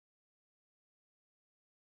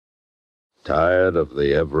Tired of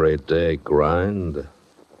the everyday grind?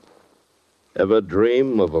 Ever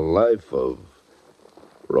dream of a life of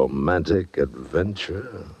romantic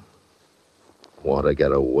adventure? Want to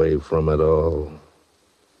get away from it all?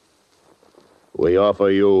 We offer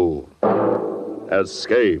you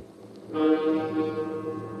Escape.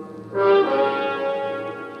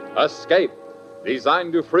 Escape,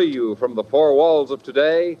 designed to free you from the four walls of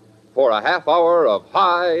today for a half hour of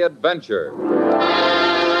high adventure.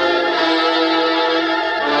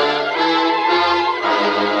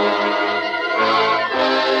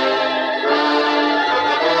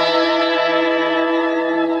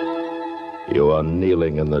 You are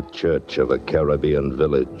kneeling in the church of a Caribbean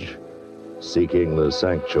village, seeking the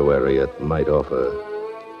sanctuary it might offer,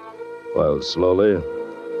 while slowly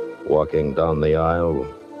walking down the aisle,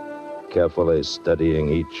 carefully studying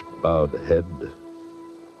each bowed head,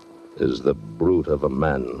 is the brute of a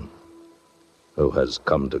man who has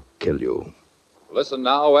come to kill you. Listen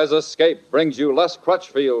now as Escape brings you Les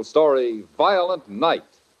Crutchfield's story, Violent Night.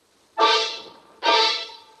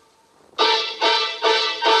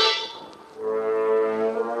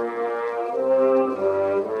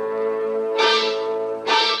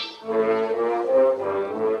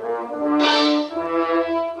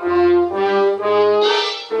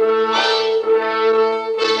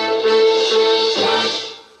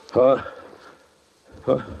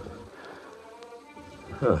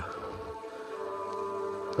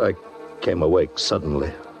 I came awake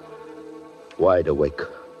suddenly, wide awake.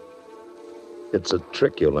 It's a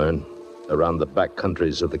trick you learn around the back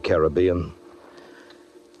countries of the Caribbean.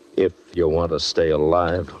 If you want to stay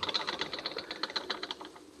alive.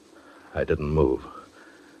 I didn't move.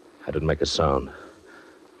 I didn't make a sound.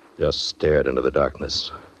 Just stared into the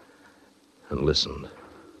darkness and listened.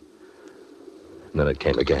 And then it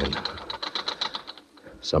came again.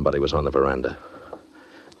 Somebody was on the veranda.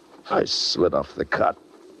 I slid off the cot,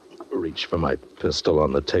 reached for my pistol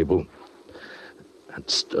on the table, and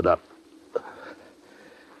stood up.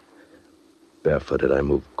 Barefooted, I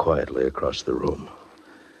moved quietly across the room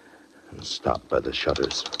and stopped by the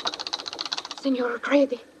shutters. Senor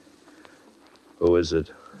O'Grady. Who is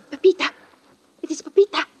it? Pepita. It is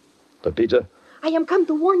Pepita. Pepita? I am come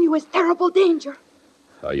to warn you of terrible danger.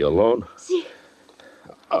 Are you alone? Si.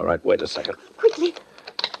 All right, wait a second. Quickly.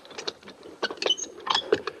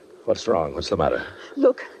 What's wrong? What's the matter?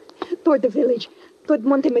 Look, toward the village, toward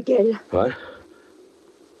Monte Miguel. What?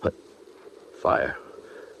 What? Fire.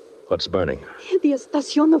 What's burning? The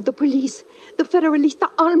estacion of the police, the Federalista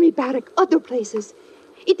army barrack, other places.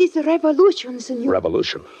 It is a revolution, senor.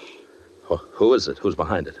 Revolution? Who is it? Who's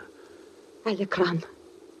behind it? Alacran.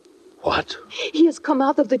 What? He has come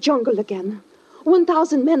out of the jungle again.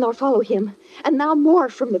 1,000 men are follow him, and now more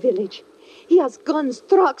from the village. He has guns,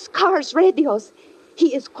 trucks, cars, radios.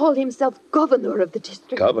 He is called himself governor of the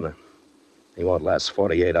district. Governor? He won't last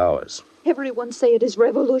 48 hours. Everyone say it is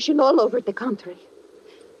revolution all over the country.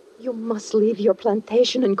 You must leave your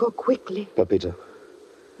plantation and go quickly. Pepita,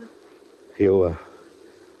 you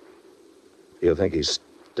think he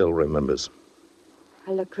still remembers?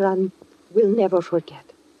 Alacran will never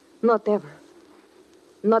forget. Not ever.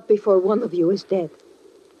 Not before one of you is dead.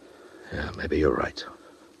 Yeah, maybe you're right.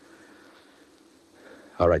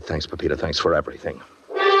 All right, thanks, Pepita. Thanks for everything.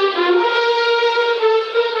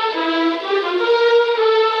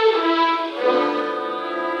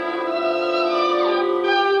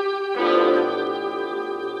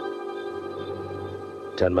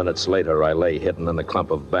 Ten minutes later, I lay hidden in a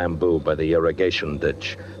clump of bamboo by the irrigation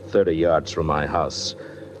ditch, 30 yards from my house,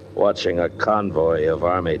 watching a convoy of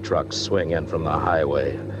army trucks swing in from the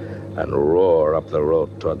highway and roar up the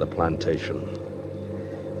road toward the plantation.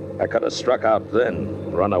 I could have struck out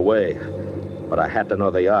then, run away, but I had to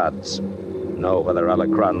know the odds, know whether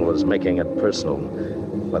Alacran was making it personal,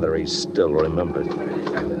 whether he still remembered.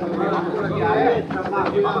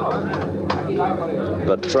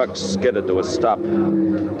 The trucks skidded to a stop.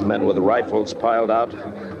 Men with rifles piled out,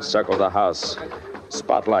 circled the house.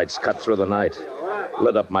 Spotlights cut through the night,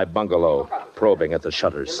 lit up my bungalow, probing at the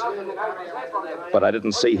shutters. But I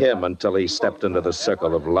didn't see him until he stepped into the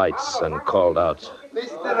circle of lights and called out.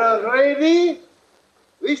 Mr. O'Grady?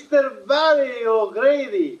 Mr. Barry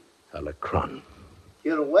O'Grady. Alacran.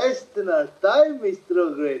 You're wasting our time, Mr.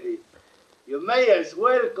 O'Grady. You may as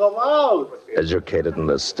well come out. Educated in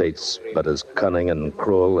the States, but as cunning and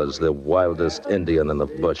cruel as the wildest Indian in the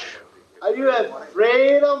bush. Are you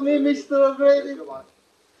afraid of me, Mr. O'Grady?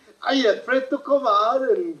 Are you afraid to come out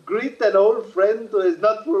and greet an old friend who has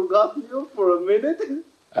not forgotten you for a minute?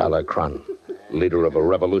 Alacran, leader of a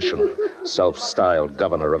revolution, self-styled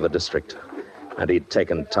governor of the district. And he'd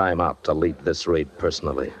taken time out to lead this raid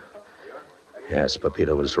personally. Yes,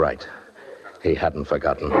 Pepito was right. He hadn't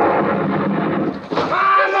forgotten.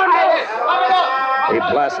 He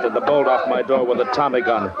blasted the bolt off my door with a Tommy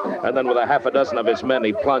gun, and then with a half a dozen of his men,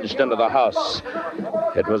 he plunged into the house.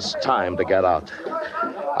 It was time to get out.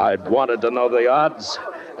 I'd wanted to know the odds,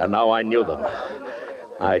 and now I knew them.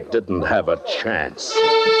 I didn't have a chance.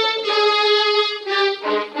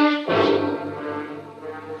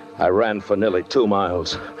 I ran for nearly 2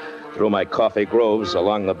 miles, through my coffee groves,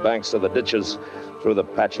 along the banks of the ditches, through the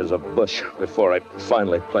patches of bush, before I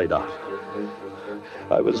finally played out.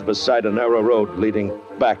 I was beside a narrow road leading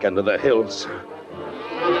back into the hills.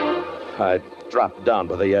 I dropped down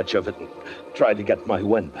by the edge of it and tried to get my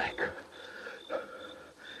wind back.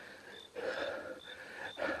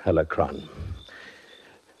 Helicron.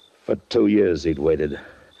 For 2 years he'd waited,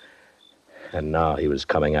 and now he was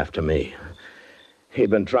coming after me. He'd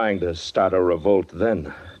been trying to start a revolt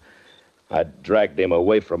then. I'd dragged him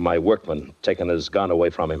away from my workmen, taken his gun away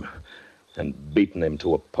from him, and beaten him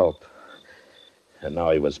to a pulp. And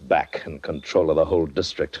now he was back in control of the whole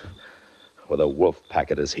district, with a wolf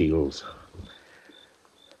pack at his heels.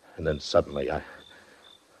 And then suddenly I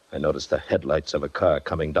noticed the headlights of a car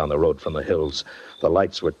coming down the road from the hills. The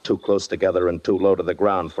lights were too close together and too low to the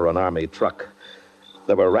ground for an army truck.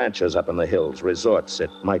 There were ranches up in the hills, resorts.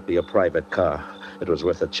 It might be a private car. It was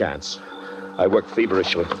worth a chance. I worked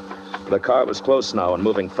feverishly. The car was close now and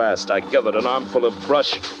moving fast. I gathered an armful of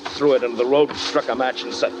brush, threw it into the road, struck a match,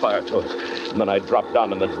 and set fire to it. And then I dropped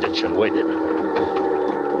down in the ditch and waited.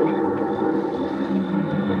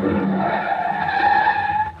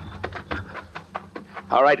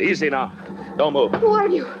 All right, easy now. Don't move. Who are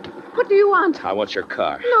you? What do you want? I want your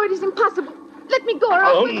car. No, it is impossible. Let me go, or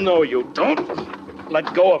Oh, no, you don't.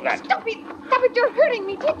 Let go of that. Stop it! Stop it! You're hurting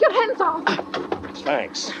me. Take your hands off.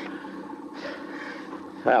 Thanks.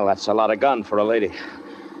 Well, that's a lot of gun for a lady.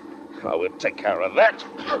 Well, we'll take care of that.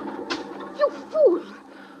 You fool!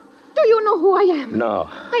 Do you know who I am? No.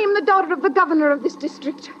 I am the daughter of the governor of this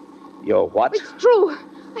district. You're what? It's true.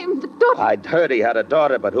 I am the daughter. I'd heard he had a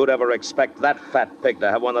daughter, but who'd ever expect that fat pig to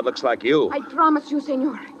have one that looks like you? I promise you,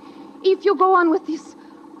 senor. If you go on with this,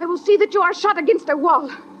 I will see that you are shot against a wall.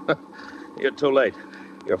 You're too late.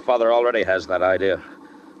 Your father already has that idea.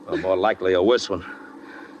 Or more likely, a worse one.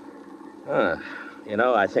 You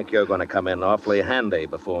know, I think you're going to come in awfully handy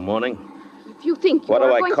before morning. If you think you What are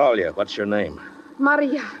do I going... call you? What's your name?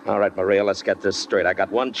 Maria. All right, Maria, let's get this straight. I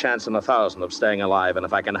got 1 chance in 1,000 of staying alive, and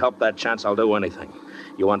if I can help that chance, I'll do anything.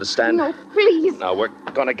 You understand? No, please. Now, we're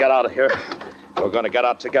going to get out of here. We're going to get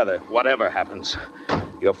out together, whatever happens.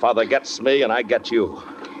 Your father gets me, and I get you.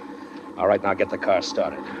 All right, now get the car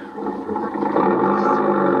started.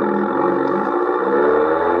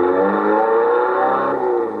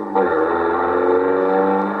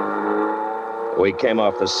 We came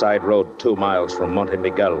off the side road 2 miles from Monte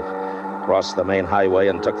Miguel, crossed the main highway,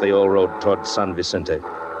 and took the old road toward San Vicente.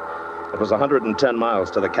 It was 110 miles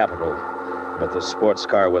to the capital, but the sports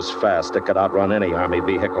car was fast. It could outrun any army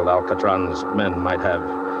vehicle Alcatran's men might have.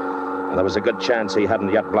 And there was a good chance he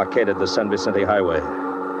hadn't yet blockaded the San Vicente highway.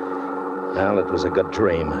 Well, it was a good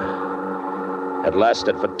dream. It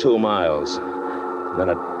lasted for 2 miles. Then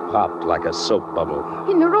it popped like a soap bubble.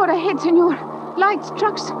 In the road ahead, senor. Lights,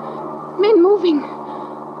 trucks, men moving.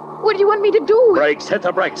 What do you want me to do? Brakes, hit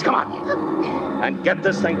the brakes, come on. And get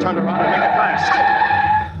this thing turned around and make it fast.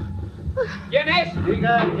 ¿Quién es?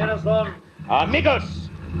 Diga, ¿quiénes son? Amigos.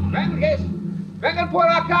 Vengan por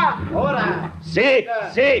acá. Ahora. See?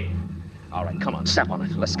 All right, come on, step on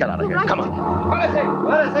it. Let's get out of here. Right. Come on. Párese.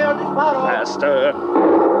 Párese o disparo. Faster.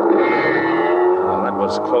 Well, that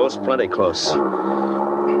was close, plenty close.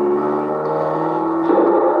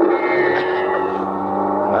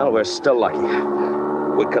 Well, we're still lucky.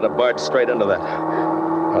 We could have barged straight into that.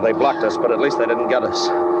 Well, they blocked us, but at least they didn't get us.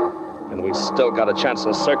 And we still got a chance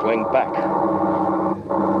of circling back.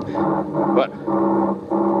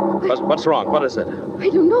 What's wrong? What is it? I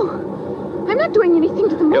don't know. I'm not doing anything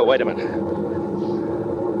to the motor. Here, wait a minute.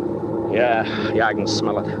 Yeah, I can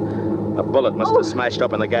smell it. A bullet must have smashed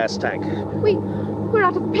open the gas tank. We're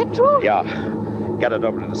out of petrol? Yeah. Get it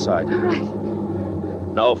over to the side. All right.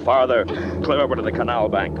 No, farther. Clear over to the canal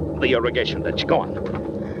bank. The irrigation ditch. Go on.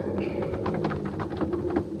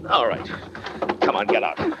 All right. Come on, get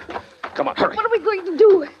out. Come on, hurry. What are we going to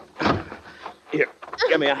do? Here,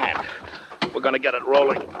 give me a hand. We're going to get it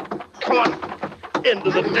rolling. Come on.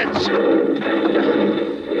 Into the ditch.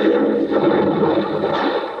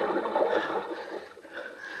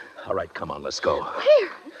 All right, come on, let's go. Where?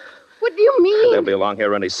 What do you mean? They'll be along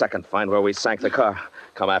here any second. Find where we sank the car.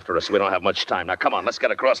 Come after us. We don't have much time. Now, come on, let's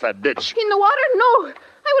get across that ditch. In the water? No.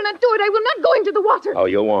 I will not do it. I will not go into the water. Oh,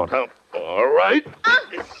 you won't, huh? All right.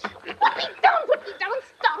 Put me down. Put me down.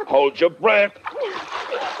 Stop. Hold your breath.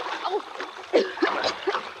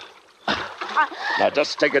 Now,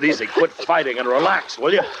 just take it easy. Quit fighting and relax,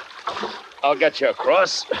 will you? I'll get you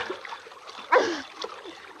across.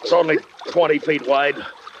 It's only 20 feet wide.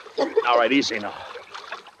 All right, easy now.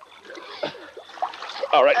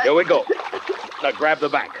 All right, here we go. Now, grab the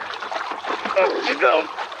bank. Up you go.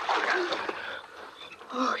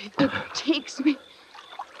 Oh, if it takes me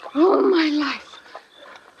all my life,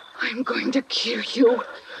 I'm going to kill you.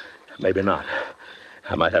 Maybe not.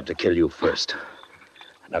 I might have to kill you first.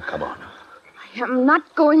 Now, come on. I am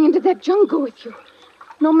not going into that jungle with you.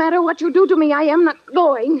 No matter what you do to me, I am not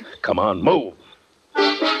going. Come on, move.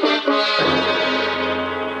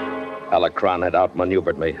 Alacron had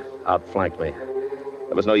outmaneuvered me, outflanked me.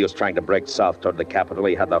 There was no use trying to break south toward the capital.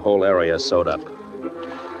 He had the whole area sewed up.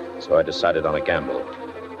 So I decided on a gamble.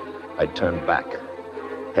 I'd turn back,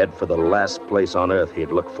 head for the last place on earth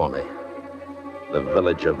he'd look for me. The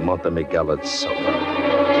village of Monte Miguel itself.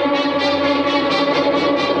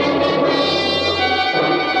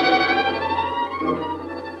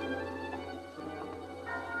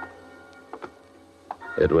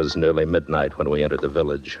 It was nearly midnight when we entered the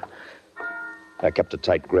village. I kept a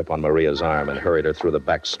tight grip on Maria's arm and hurried her through the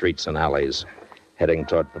back streets and alleys, heading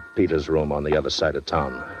toward Pepita's room on the other side of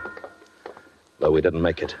town. Though we didn't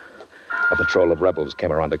make it, a patrol of rebels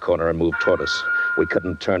came around the corner and moved toward us. We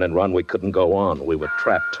couldn't turn and run. We couldn't go on. We were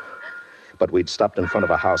trapped. But we'd stopped in front of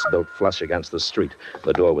a house built flush against the street.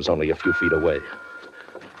 The door was only a few feet away.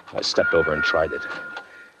 I stepped over and tried it.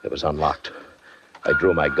 It was unlocked. I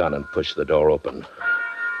drew my gun and pushed the door open.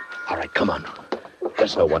 All right, come on.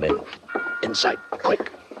 There's no one in. Inside, quick.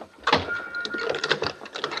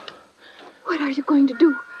 What are you going to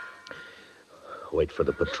do? Wait for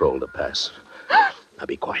the patrol to pass. Now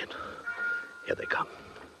be quiet. Here they come.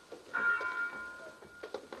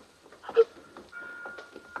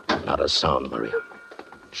 Not a sound, Maria.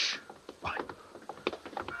 Shh. Quiet.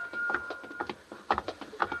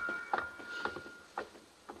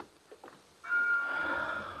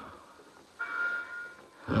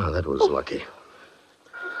 Oh, that was lucky.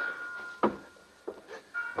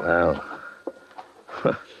 Well,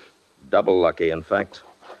 double lucky, in fact.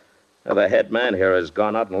 Now, the head man here has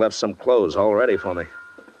gone out and left some clothes all ready for me.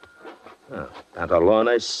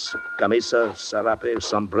 Pantalones, camisa, sarape,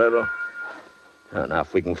 sombrero. Now,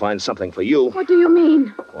 if we can find something for you... What do you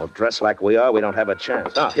mean? Well, dressed like we are, we don't have a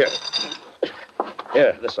chance. Ah, here.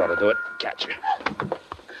 Here, this ought to do it. Catch you.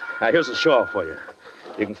 Now, here's a shawl for you.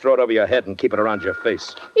 You can throw it over your head and keep it around your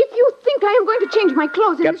face. If you think I am going to change my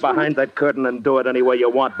clothes in Get this room... behind that curtain and do it any way you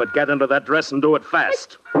want, but get into that dress and do it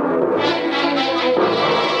fast.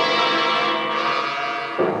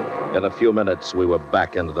 In a few minutes, we were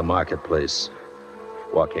back into the marketplace,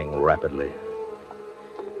 walking rapidly.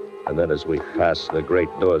 And then as we passed the great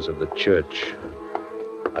doors of the church,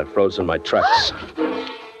 I froze in my tracks.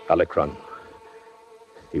 Alacron.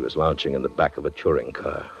 He was lounging in the back of a touring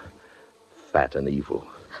car, fat and evil.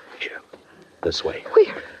 Here, this way.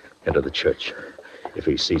 Where? Into the church. If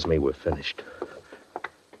he sees me, we're finished.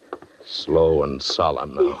 Slow and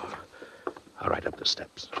solemn now. All right, up the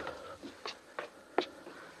steps.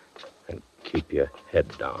 And keep your head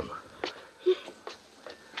down.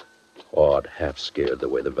 Awed, half scared the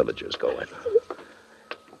way the villagers go in.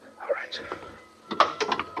 All right.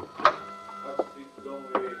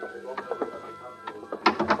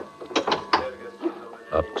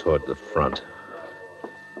 Up toward the front.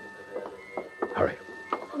 Hurry.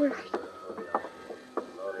 All right.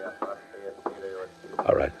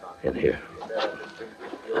 All right, in here.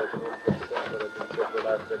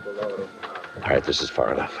 All right, this is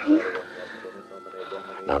far enough.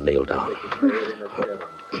 Now kneel down.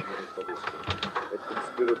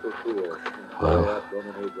 Well,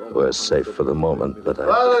 we're safe for the moment, but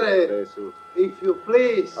Padre, if you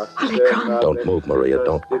please. Alacron. Don't move, Maria.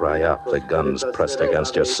 Don't cry out. The gun's pressed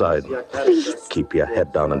against your side. Please. Keep your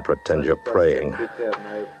head down and pretend you're praying.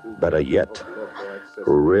 Better yet,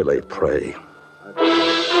 really pray.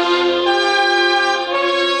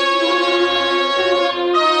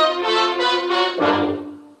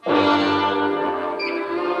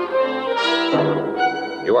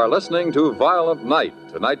 You are listening to Violent Night,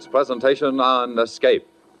 tonight's presentation on Escape.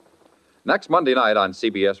 Next Monday night on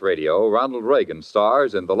CBS Radio, Ronald Reagan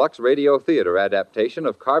stars in the Lux Radio Theater adaptation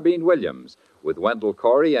of Carbine Williams with Wendell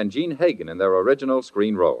Corey and Gene Hagen in their original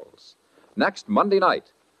screen roles. Next Monday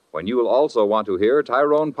night, when you will also want to hear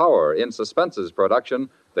Tyrone Power in Suspense's production,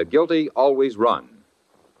 The Guilty Always Run.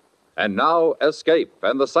 And now, Escape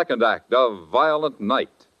and the second act of Violent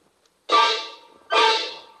Night.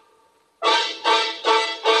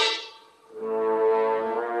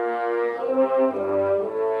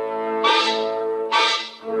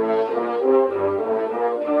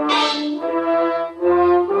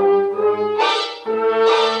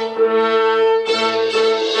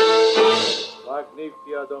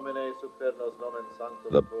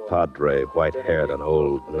 The padre, white-haired and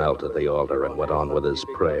old, knelt at the altar and went on with his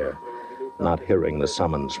prayer, not hearing the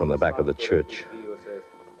summons from the back of the church.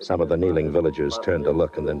 Some of the kneeling villagers turned to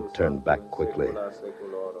look and then turned back quickly.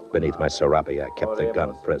 Beneath my serape, I kept the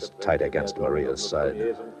gun pressed tight against Maria's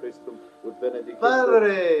side.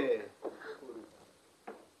 Padre!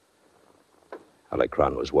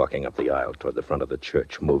 Alecran was walking up the aisle toward the front of the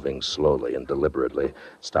church, moving slowly and deliberately,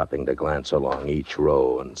 stopping to glance along each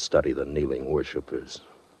row and study the kneeling worshippers.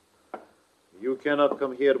 You cannot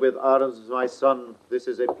come here with arms, my son. This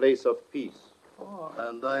is a place of peace. Oh,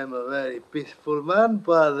 and I am a very peaceful man,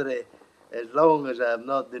 Padre, as long as I have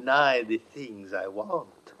not denied the things I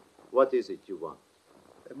want. What is it you want?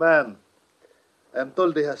 A man, I'm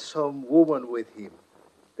told he has some woman with him.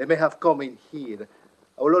 They may have come in here.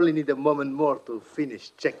 I will only need a moment more to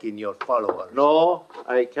finish checking your followers. No,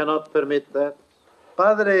 I cannot permit that.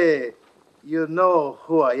 Padre, you know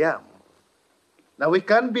who I am. Now, we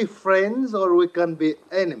can be friends or we can be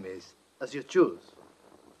enemies, as you choose.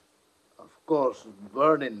 Of course,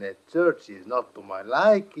 burning a church is not to my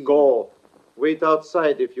liking. Go. Wait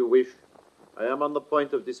outside if you wish. I am on the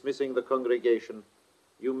point of dismissing the congregation.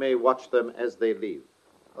 You may watch them as they leave.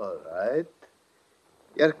 All right.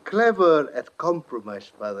 You're clever at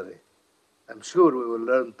compromise, Padre. I'm sure we will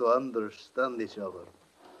learn to understand each other.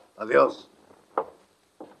 Adios.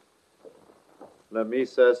 La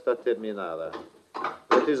misa está terminada.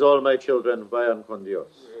 That is all, my children. Vayan con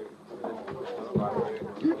Dios.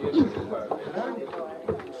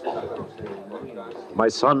 My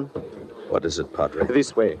son. What is it, Padre?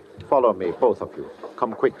 This way. Follow me, both of you.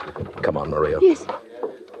 Come quickly. Come on, Maria. Yes.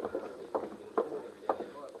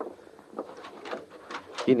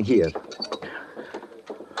 In here.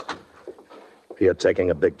 You're taking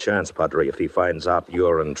a big chance, Padre. If he finds out,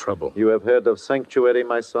 you're in trouble. You have heard of sanctuary,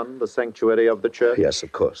 my son? The sanctuary of the church? Yes,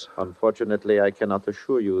 of course. Unfortunately, I cannot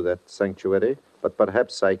assure you that sanctuary, but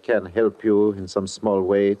perhaps I can help you in some small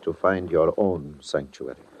way to find your own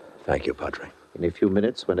sanctuary. Thank you, Padre. In a few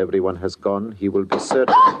minutes, when everyone has gone, he will be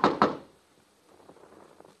certain.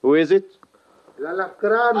 Who is it?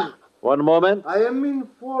 Lalacran, One moment. I am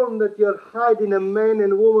informed that you're hiding a man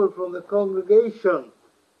and woman from the congregation.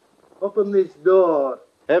 Open this door.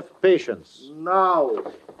 Have patience. Now.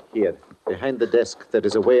 Here, behind the desk, there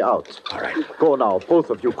is a way out. All right. Go now, both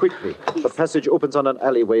of you, quickly. The passage opens on an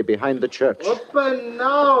alleyway behind the church. Open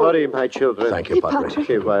now. Hurry, my children. Thank you, Padre.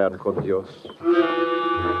 Que vayan con Dios.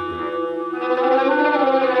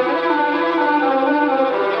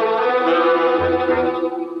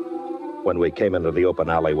 When we came into the open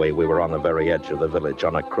alleyway, we were on the very edge of the village,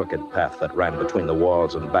 on a crooked path that ran between the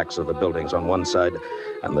walls and backs of the buildings on one side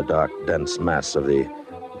and the dark, dense mass of the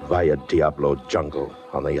Valle Diablo jungle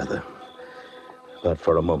on the other. But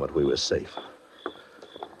for a moment, we were safe.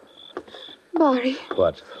 Barry,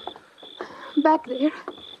 What? back there,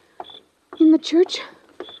 in the church,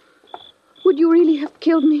 would you really have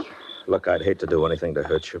killed me? Look, I'd hate to do anything to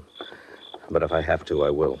hurt you, but if I have to,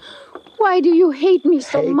 I will. Why do you hate me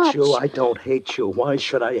so much? Hate you? I don't hate you. Why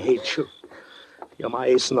should I hate you? You're my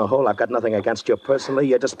ace in the hole. I've got nothing against you personally.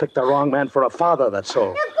 You just picked the wrong man for a father, that's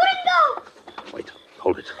all. Wait,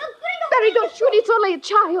 hold it. Barry, don't shoot. It's only a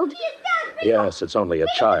child. Yes, it's only a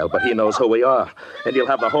child, but he knows who we are. And you'll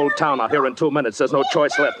have the whole town out here in 2 minutes. There's no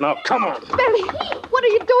choice left. Now, come on. Barry, what are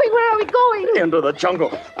you doing? Where are we going? Into the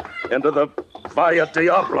jungle. Into the Valle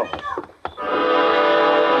Diablo.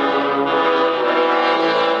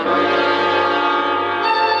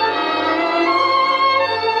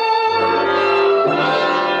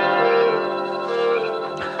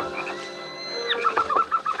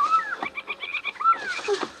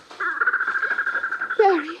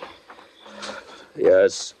 Barry,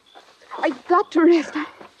 Yes. I've got to rest. I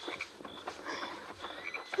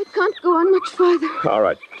can't go on much farther. All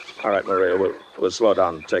right, Maria. We'll slow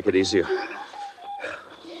down. Take it easy.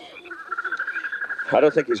 I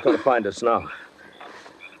don't think he's going to find us now.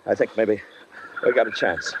 I think maybe we got a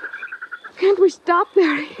chance. Can't we stop,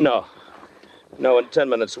 Barry? No, in 10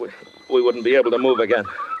 minutes we wouldn't be able to move again.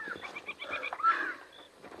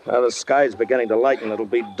 Now the sky's beginning to lighten. It'll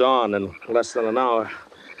be dawn in less than an hour.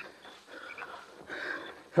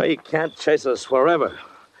 He can't chase us forever.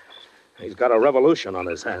 He's got a revolution on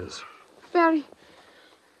his hands. Barry,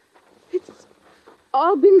 it's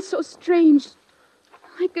all been so strange.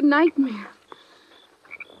 Like a nightmare.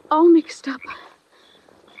 All mixed up.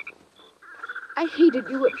 I hated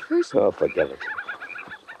you at first. Oh, forget it.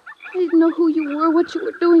 I didn't know who you were, what you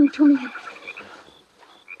were doing to me.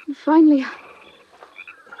 And finally,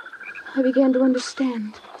 I began to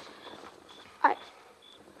understand.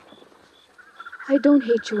 I don't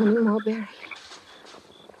hate you anymore, Barry.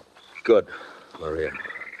 Good, Maria.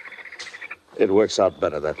 It works out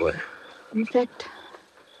better that way. In fact,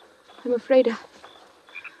 I'm afraid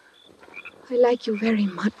I like you very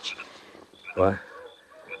much. What?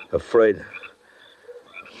 Afraid?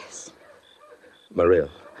 Yes. Maria,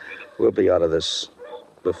 we'll be out of this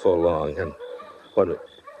before long, and what...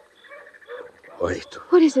 Wait,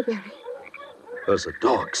 What is it, Barry? those are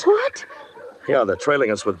dogs. What? Yeah, they're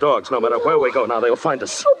trailing us with dogs. No matter where we go now, they'll find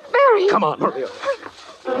us. Oh, Barry! Come on, Maria.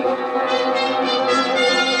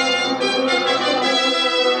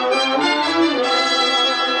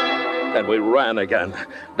 And we ran again,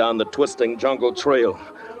 down the twisting jungle trail,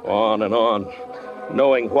 on and on,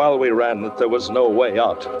 knowing while we ran that there was no way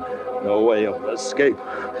out, no way of escape.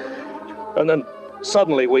 And then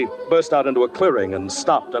suddenly we burst out into a clearing and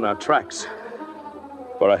stopped in our tracks.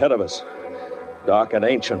 For ahead of us, dark and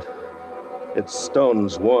ancient, its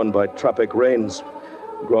stones worn by tropic rains,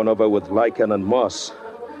 grown over with lichen and moss,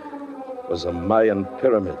 was a Mayan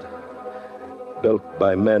pyramid, built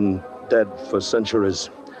by men dead for centuries,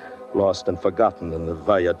 lost and forgotten in the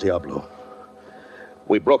Valle Diablo.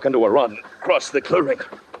 We broke into a run, crossed the clearing.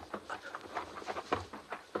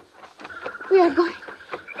 We are going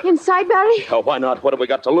inside, Barry? Oh, why not? What have we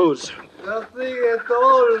got to lose? Nothing at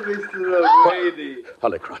all, Mr. O'Grady.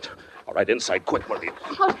 Hollycrot. All right, inside, quick, Maria.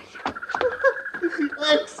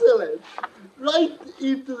 Excellent. Right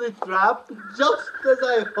into the trap, just as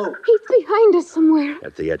I hoped. He's behind us somewhere.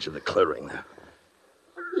 At the edge of the clearing there.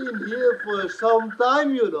 I've been here for some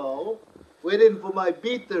time, you know, waiting for my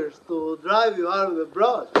beaters to drive you out of the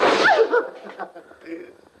brush.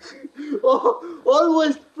 Oh,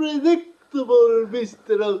 always predictable,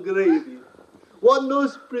 Mr. O'Grady. One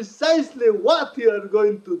knows precisely what you are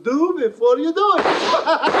going to do before you do it.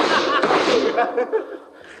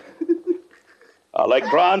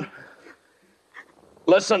 Alekron,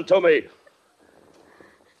 listen to me.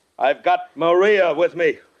 I've got Maria with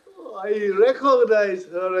me. I recognize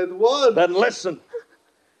her at once. Then listen.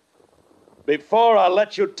 Before I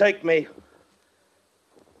let you take me,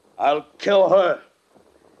 I'll kill her.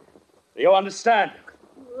 Do you understand?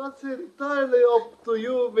 That's entirely up to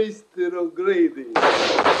you, Mr. O'Grady.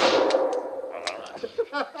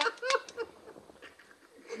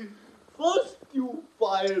 First you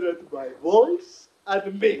fire at my voice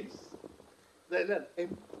and miss. Then an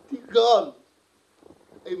empty gun.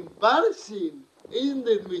 Embarrassing, isn't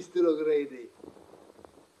it, Mr. O'Grady?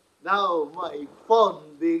 Now my fun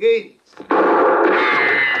begins.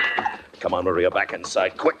 Come on, Maria, back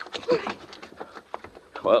inside, quick.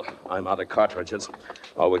 Well, I'm out of cartridges.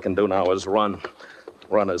 All we can do now is run.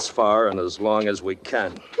 Run as far and as long as we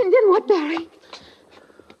can. And then what, Barry?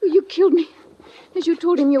 You killed me, as you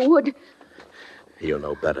told him you would. You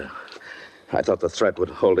know better. I thought the threat would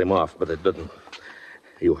hold him off, but it didn't.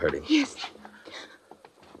 You heard him. Yes.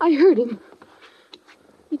 I heard him.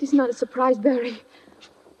 It is not a surprise, Barry.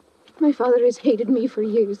 My father has hated me for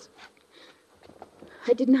years.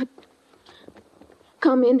 I did not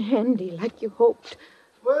come in handy like you hoped.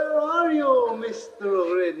 Where are you, Mr.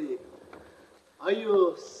 O'Grady? Are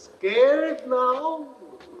you scared now?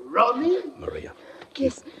 Running? Maria,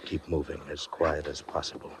 Yes. keep moving as quiet as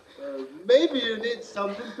possible. Maybe you need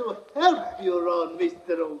something to help you run,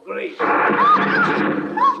 Mr. O'Grady.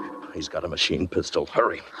 He's got a machine pistol.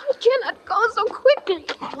 Hurry. I cannot go so quickly.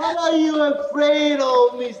 What are you afraid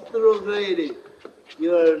of, Mr. O'Grady?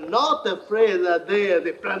 You're not afraid that day at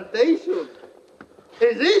the plantation.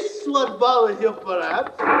 Is this what bothers you,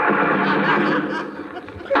 perhaps?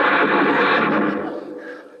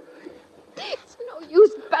 It's no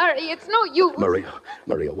use, Barry. It's no use.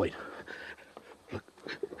 Maria, wait. Look,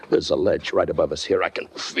 there's a ledge right above us here. I can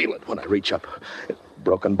feel it when I reach up.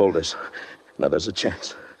 Broken boulders. Now there's a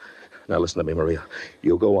chance. Now listen to me, Maria.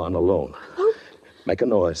 You go on alone. Make a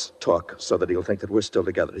noise, talk, so that he'll think that we're still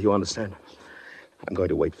together. Do you understand? I'm going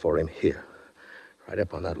to wait for him here, right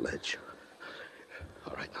up on that ledge.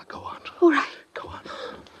 All right, now go on. All right. Go on.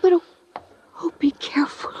 But, oh, be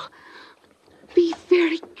careful. Be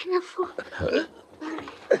very careful. Barry,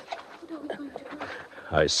 what are we going to do?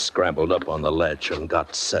 I scrambled up on the ledge and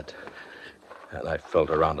got set. And I felt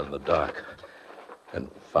around in the dark and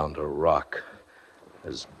found a rock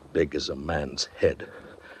as big as a man's head.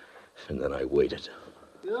 And then I waited.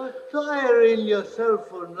 You're tiring yourself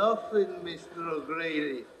for nothing, Mr.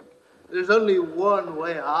 O'Grady. There's only one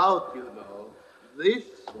way out, you know. This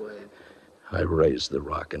way. I raised the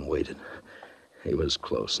rock and waited. He was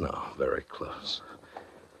close now, very close.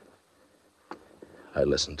 I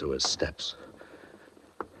listened to his steps,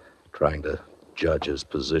 trying to judge his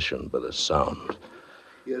position by the sound.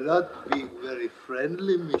 You're not being very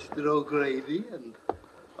friendly, Mr. O'Grady, and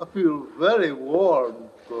I feel very warm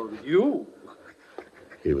for you.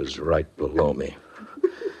 He was right below me.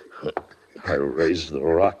 I raised the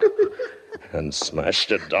rock and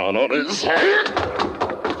smashed it down on his head.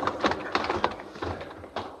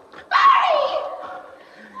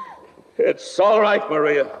 It's all right,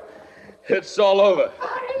 Maria. It's all over.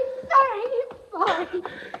 Sorry.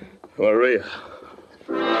 Maria.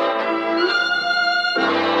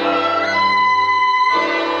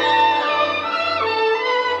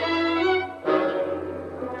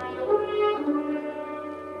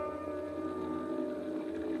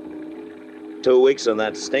 Two weeks in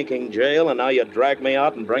that stinking jail, and now you drag me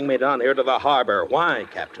out and bring me down here to the harbor. Why,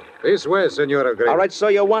 Captain? This way, Senor O'Grady. All right, so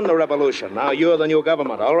you won the revolution. Now you're the new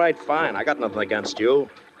government. All right, fine. I got nothing against you.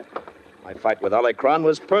 My fight with Alecran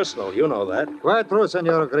was personal. You know that. Quite true,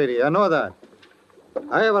 Senor O'Grady. I know that.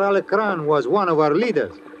 However, Alecran was one of our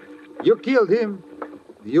leaders. You killed him.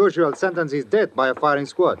 The usual sentence is death by a firing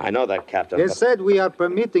squad. I know that, Captain. They but- said we are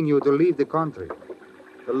permitting you to leave the country.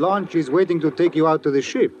 The launch is waiting to take you out to the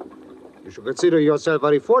ship. You should consider yourself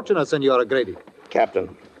very fortunate, Senor O'Grady.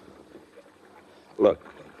 Captain, look,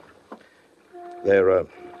 there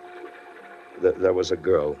was a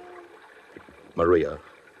girl, Maria,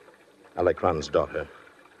 Alecran's daughter.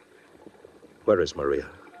 Where is Maria?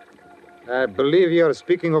 I believe you are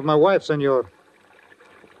speaking of my wife, Senor.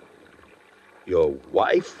 Your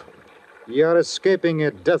wife? You are escaping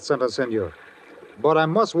a death sentence, Senor. But I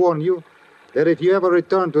must warn you that if you ever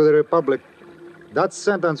return to the Republic, that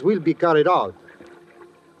sentence will be carried out.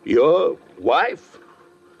 Your wife?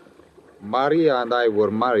 Maria and I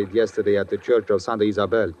were married yesterday at the Church of Santa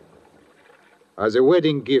Isabel. As a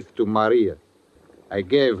wedding gift to Maria, I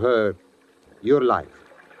gave her your life.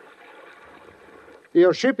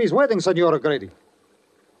 Your ship is waiting, Senor O'Grady.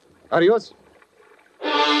 Adios.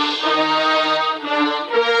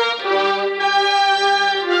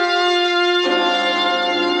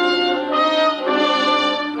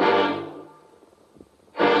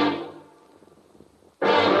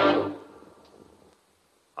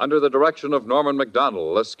 Under the direction of Norman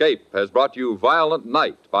Macdonnell, Escape has brought you Violent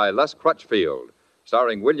Night by Les Crutchfield,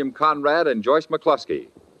 starring William Conrad and Joyce McCluskey.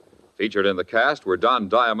 Featured in the cast were Don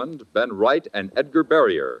Diamond, Ben Wright, and Edgar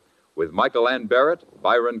Barrier, with Michael Ann Barrett,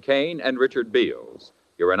 Byron Kane, and Richard Beals.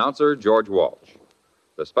 Your announcer, George Walsh.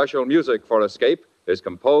 The special music for Escape is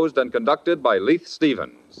composed and conducted by Leith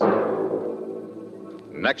Stevens.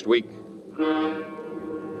 Next week.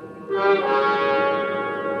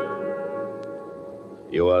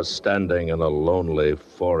 You are standing in a lonely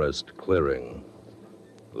forest clearing.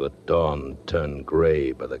 The dawn turned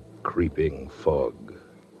gray by the creeping fog.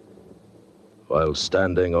 While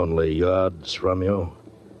standing only yards from you,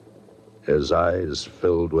 his eyes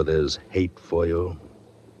filled with his hate for you,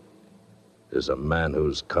 is a man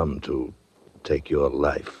who's come to take your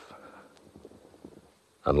life.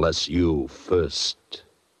 Unless you first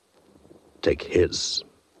take his.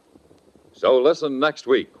 So listen next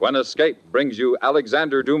week when Escape brings you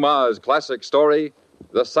Alexander Dumas' classic story,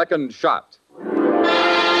 The Second Shot.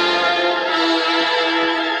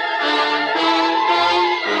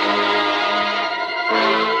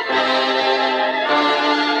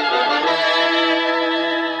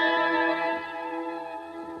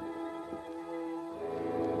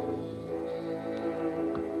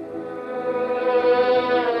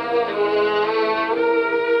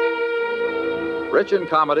 Rich in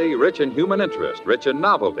comedy, rich in human interest, rich in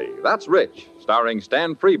novelty. That's Rich, starring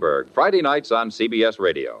Stan Freberg, Friday nights on CBS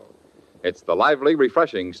Radio. It's the lively,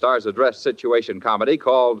 refreshing Stars Address situation comedy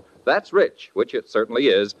called That's Rich, which it certainly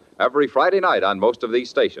is, every Friday night on most of these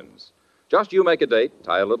stations. Just you make a date,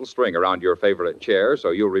 tie a little string around your favorite chair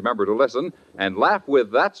so you'll remember to listen, and laugh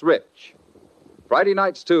with That's Rich. Friday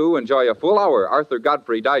nights, too, enjoy a full hour Arthur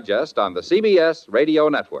Godfrey Digest on the CBS Radio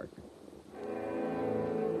Network.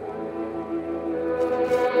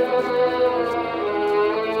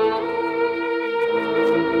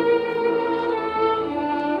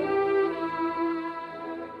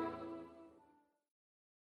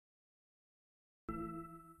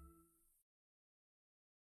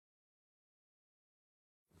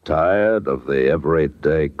 Tired of the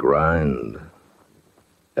everyday grind?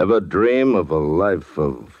 Ever dream of a life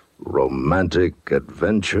of romantic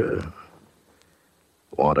adventure?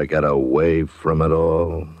 Want to get away from it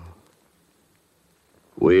all?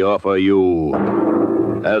 We offer you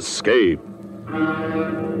Escape.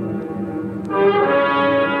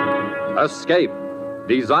 Escape,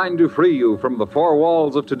 designed to free you from the four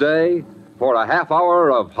walls of today for a half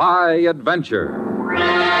hour of high adventure.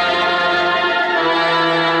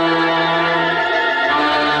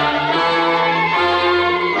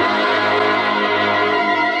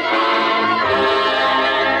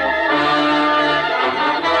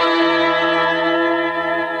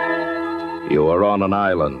 on an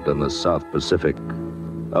island in the South Pacific,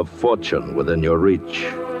 of fortune within your reach.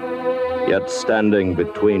 Yet standing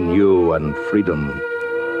between you and freedom,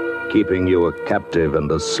 keeping you a captive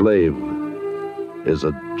and a slave, is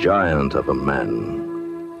a giant of a man,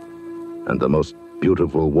 and the most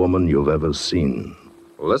beautiful woman you've ever seen.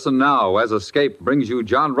 Listen now as Escape brings you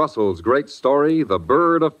John Russell's great story, The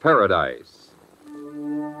Bird of Paradise.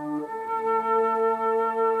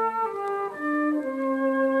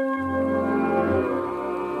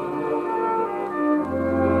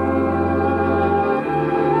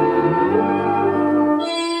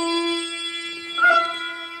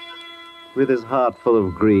 With his heart full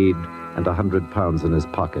of greed and 100 pounds in his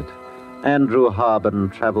pocket, Andrew Harbin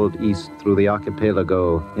traveled east through the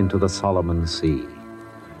archipelago into the Solomon Sea.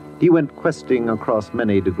 He went questing across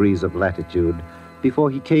many degrees of latitude before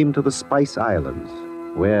he came to the Spice Islands,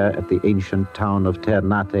 where at the ancient town of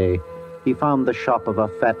Ternate, he found the shop of a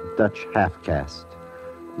fat Dutch half-caste.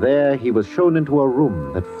 There he was shown into a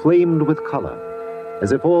room that flamed with color,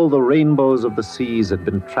 as if all the rainbows of the seas had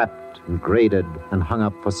been trapped and graded and hung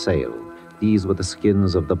up for sale. These were the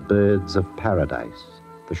skins of the birds of paradise,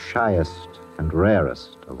 the shyest and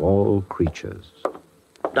rarest of all creatures.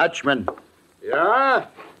 Dutchman, Yeah?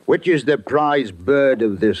 which is the prize bird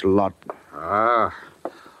of this lot?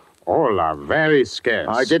 All are very scarce.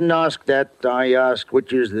 I didn't ask that. I asked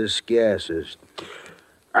which is the scarcest.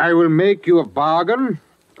 I will make you a bargain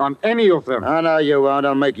on any of them. No, you won't.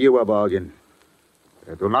 I'll make you a bargain.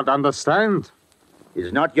 I do not understand.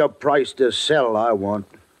 It's not your price to sell I want,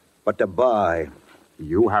 but to buy.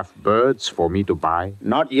 You have birds for me to buy?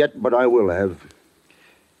 Not yet, but I will have.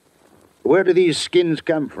 Where do these skins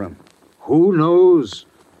come from? Who knows?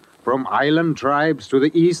 From island tribes to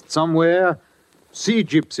the east somewhere. Sea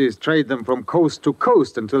gypsies trade them from coast to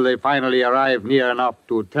coast until they finally arrive near enough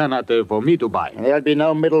to Ternate for me to buy. There'll be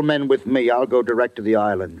no middlemen with me. I'll go direct to the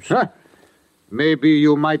islands. Huh. Maybe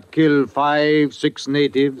you might kill 5, 6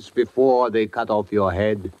 natives before they cut off your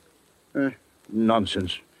head.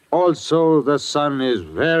 Nonsense. Also, the sun is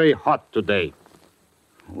very hot today.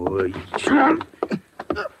 Wait.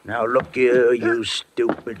 Now look here, you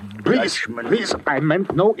stupid Dutchman. Please, I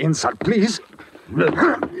meant no insult, please.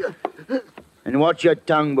 And watch your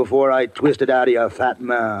tongue before I twist it out of your fat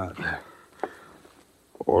mouth.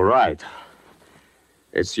 All right.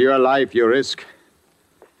 It's your life you risk.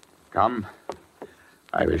 Come,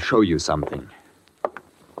 I will show you something.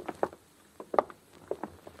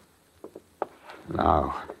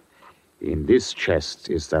 Now, in this chest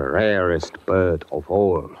is the rarest bird of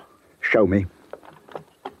all. Show me.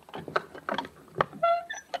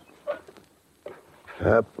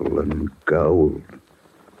 Purple and gold.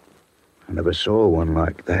 I never saw one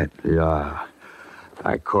like that. Yeah,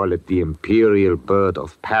 I call it the Imperial Bird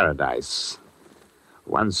of Paradise.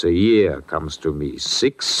 Once a year comes to me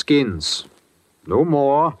 6 skins. No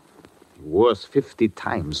more. Worth 50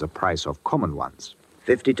 times the price of common ones.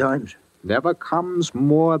 50 times? Never comes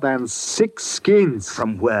more than 6 skins.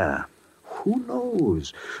 From where? Who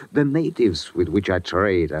knows? The natives with which I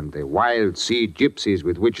trade and the wild sea gypsies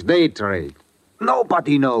with which they trade.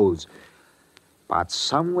 Nobody knows. But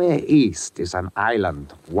somewhere east is an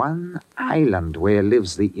island, one island where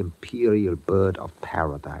lives the Imperial Bird of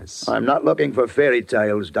Paradise. I'm not looking for fairy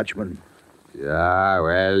tales, Dutchman. Yeah,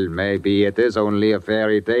 well, maybe it is only a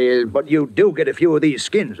fairy tale. But you do get a few of these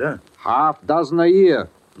skins, huh? 6 a year.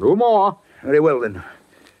 No more. Very well, then.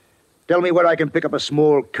 Tell me where I can pick up a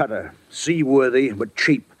small cutter. Seaworthy, but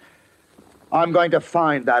cheap. I'm going to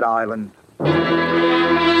find that island.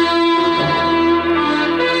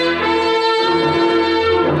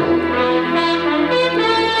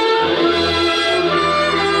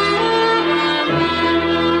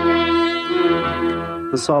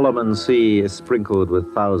 The Solomon Sea is sprinkled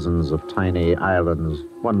with thousands of tiny islands,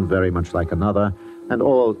 one very much like another, and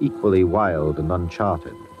all equally wild and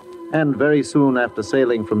uncharted. And very soon after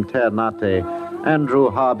sailing from Ternate, Andrew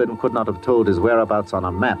Harbin could not have told his whereabouts on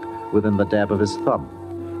a map within the dab of his thumb.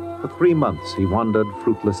 For 3 months he wandered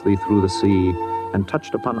fruitlessly through the sea and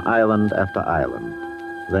touched upon island after island.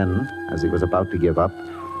 Then, as he was about to give up,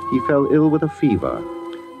 he fell ill with a fever,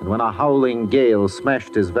 and when a howling gale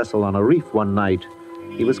smashed his vessel on a reef one night,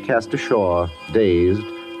 he was cast ashore, dazed,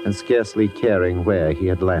 and scarcely caring where he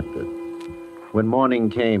had landed. When morning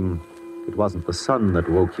came, it wasn't the sun that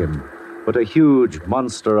woke him, but a huge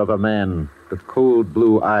monster of a man with cold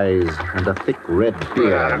blue eyes and a thick red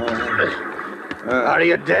beard. Are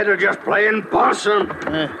you dead or just playing possum?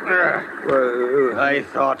 I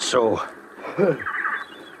thought so.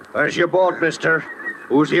 Where's your boat, mister?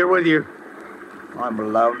 Who's here with you? I'm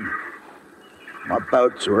alone. My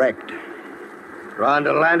boat's wrecked. Trying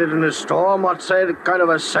to land it in a storm? What kind of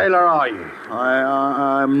a sailor are you?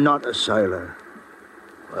 I'm not a sailor.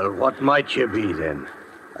 Well, what might you be, then?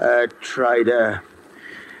 A trader.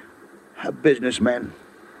 A businessman.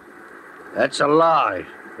 That's a lie.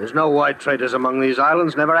 There's no white traders among these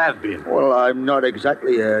islands, never have been. Well, I'm not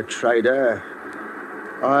exactly a trader.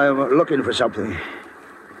 I'm looking for something.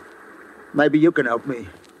 Maybe you can help me.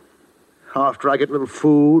 After I get a little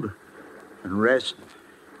food and rest.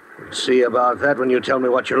 We'll see about that when you tell me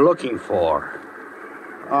what you're looking for.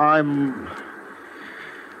 I'm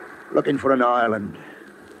looking for an island.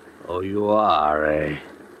 Oh, you are, eh?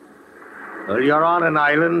 Well, you're on an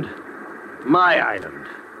island. My island.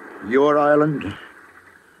 Your island?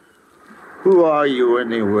 Who are you,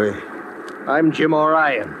 anyway? I'm Jim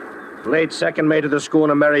O'Ryan, late second mate of the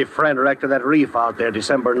schooner Mary Friend, wrecked of that reef out there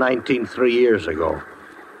December 19th, 3 years ago.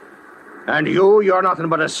 And you're nothing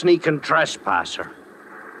but a sneaking trespasser.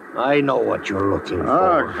 I know what you're looking for.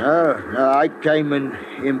 No, I came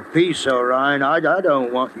in peace, O'Ryan. I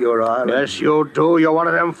don't want your island. Yes, you do. You're one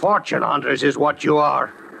of them fortune hunters is what you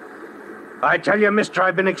are. I tell you, mister,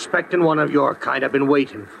 I've been expecting one of your kind. I've been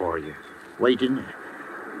waiting for you. Waiting?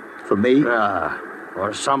 For me?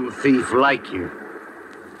 Or some thief like you.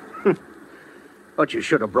 But you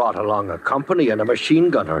should have brought along a company and a machine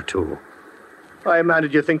gun or two. Why, man,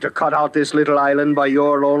 did you think to cut out this little island by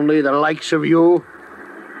your only, the likes of you?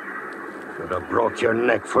 Should have broke your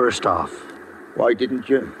neck first off. Why didn't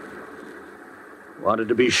you? Wanted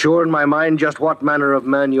to be sure in my mind just what manner of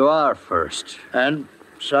man you are first. And,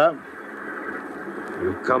 sir?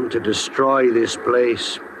 You've come to destroy this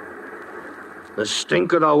place. The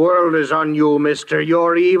stink of the world is on you, mister.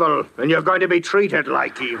 You're evil, and you're going to be treated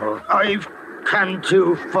like evil. I've come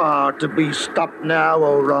too far to be stopped now,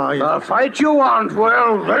 O'Ryan. The fight you want,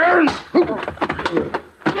 well, then...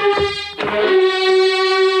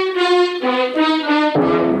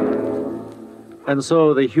 And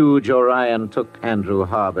so the huge Orion took Andrew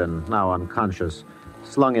Harbin, now unconscious,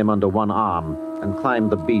 slung him under one arm, and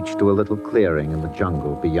climbed the beach to a little clearing in the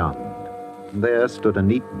jungle beyond. There stood a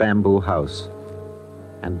neat bamboo house,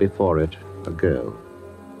 and before it, a girl.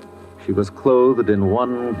 She was clothed in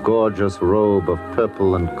one gorgeous robe of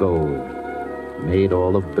purple and gold, made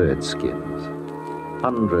all of bird skins.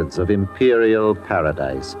 Hundreds of imperial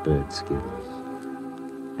paradise bird skins.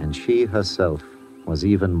 And she herself was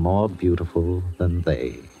even more beautiful than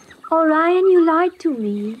they. Orion, you lied to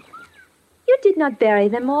me. You did not bury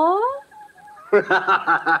them all. You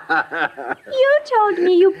told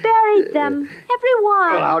me you buried them,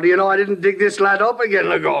 everyone. Well, how do you know I didn't dig this lad up again,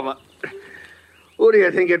 Lagoma? Who do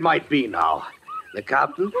you think it might be now? The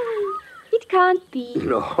captain? It can't be.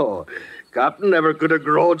 No, captain never could have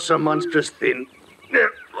grown so monstrous thin.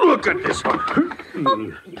 Look at this one.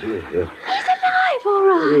 He's alive,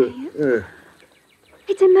 Orion.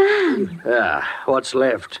 It's a man. Yeah, what's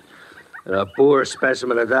left? A poor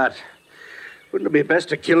specimen of that. Wouldn't it be best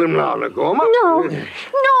to kill him now, Lagoma? No.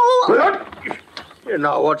 No.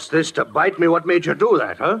 Now, what's this to bite me? What made you do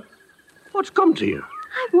that, huh? What's come to you?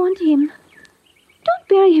 I want him. Don't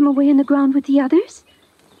bury him away in the ground with the others.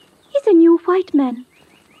 He's a new white man.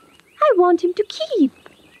 I want him to keep.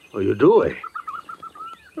 Oh, you do, eh?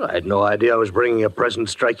 I had no idea I was bringing a present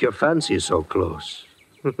strike your fancy so close.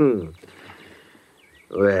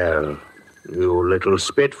 Well, you little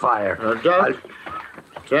spitfire.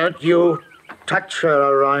 Don't you touch her,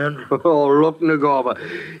 Orion. Oh, look, Nagoma.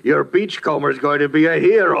 Your beachcomber's going to be a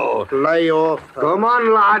hero. Lay off her. Come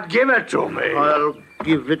on, lad. Give it to me. I'll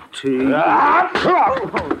give it to you.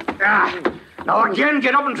 Now, again,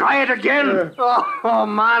 get up and try it again. Oh,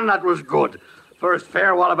 man, that was good. First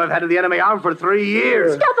fair wallop I've had of the enemy armed for 3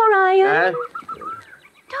 years. Stop, Orion.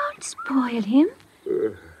 Don't spoil him.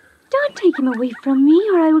 Don't take him away from me,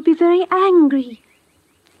 or I will be very angry.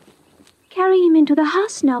 Carry him into the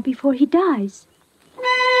house now before he dies.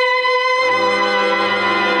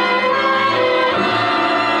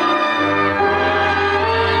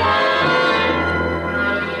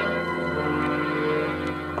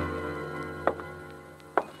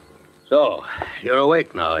 So, you're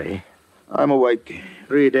awake now, eh? I'm awake.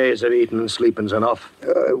 3 days of eating and sleeping's enough.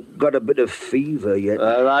 Got a bit of fever yet.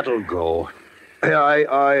 That'll go.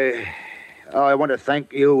 I want to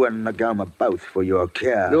thank you and Nagama both for your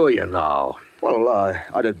care. Do you now? Well,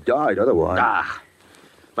 I'd have died otherwise.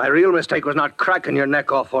 My real mistake was not cracking your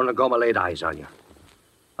neck off before Nagoma laid eyes on you.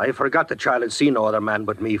 I forgot the child had seen no other man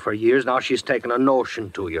but me for years. Now she's taken a notion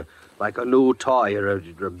to you, like a new toy or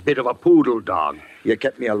a bit of a poodle dog. You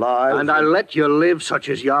kept me alive. And I'll let you live such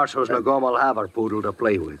as you are, so's Nagoma will have her poodle to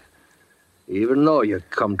play with. Even though you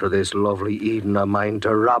come to this lovely Eden of mine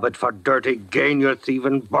to rob it for dirty gain, you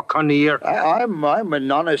thieving buccaneer. I'm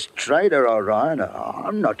an honest trader, Orion.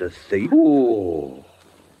 I'm not a thief. Ooh.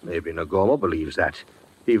 Maybe Nagoma believes that,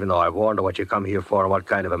 even though I've warned her what you come here for and what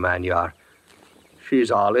kind of a man you are.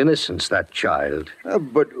 She's all innocence, that child.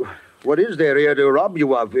 But what is there here to rob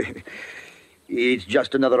you of? It's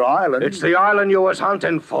just another island. It's the island you was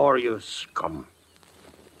hunting for, you scum.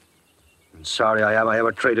 And sorry I am I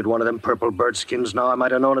ever traded one of them purple bird skins. Now I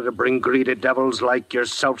might have known it to bring greedy devils like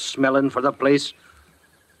yourself smelling for the place.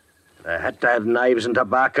 I had to have knives and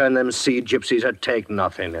tobacco, and them sea gypsies would take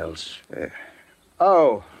nothing else.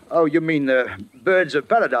 Oh, you mean the birds of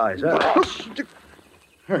paradise, huh?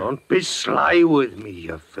 Don't be sly with me,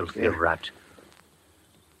 you filthy rat.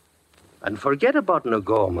 And forget about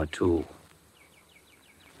Nagoma, too.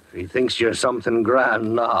 If he thinks you're something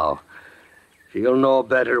grand now, she'll know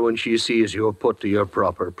better when she sees you put to your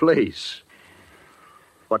proper place.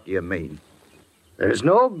 What do you mean? There's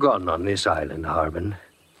no gun on this island, Harbin.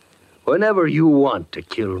 Whenever you want to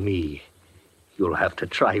kill me, you'll have to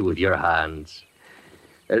try with your hands.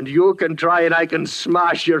 And you can try and I can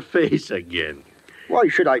smash your face again. Why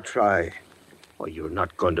should I try? Well, you're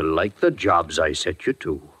not going to like the jobs I set you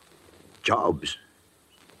to. Jobs?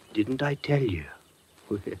 Didn't I tell you?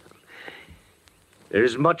 Well,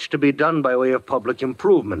 there's much to be done by way of public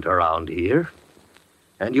improvement around here.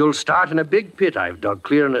 And you'll start in a big pit I've dug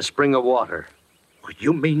clear in a spring of water.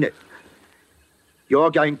 You mean it?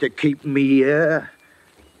 You're going to keep me here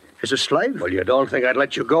as a slave? Well, you don't think I'd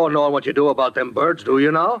let you go knowing what you do about them birds, do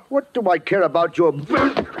you now? What do I care about your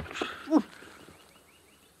birds?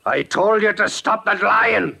 I told you to stop that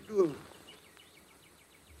lying.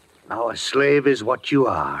 Now a slave is what you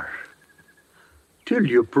are. Till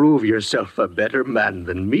you prove yourself a better man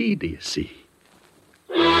than me, do you see?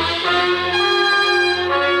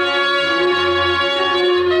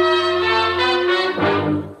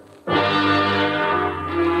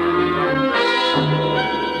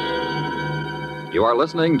 You are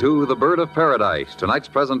listening to The Bird of Paradise, tonight's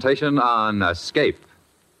presentation on Escape.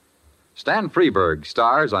 Stan Freberg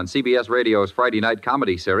stars on CBS Radio's Friday night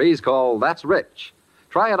comedy series called That's Rich.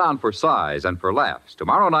 Try it on for size and for laughs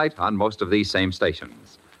tomorrow night on most of these same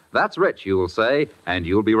stations. That's Rich, you will say, and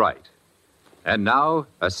you'll be right. And now,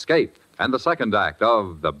 Escape and the second act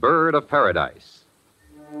of The Bird of Paradise.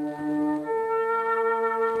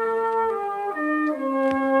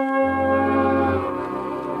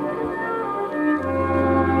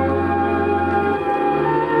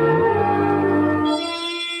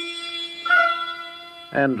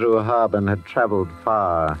 Andrew Harbin had traveled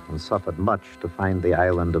far and suffered much to find the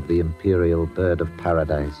island of the imperial bird of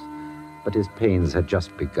paradise, but his pains had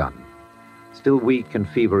just begun. Still weak and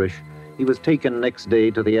feverish, he was taken next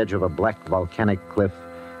day to the edge of a black volcanic cliff,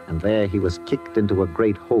 and there he was kicked into a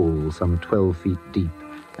great hole some 12 feet deep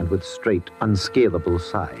and with straight, unscalable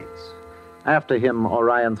sides. After him,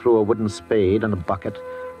 Orion threw a wooden spade and a bucket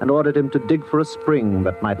and ordered him to dig for a spring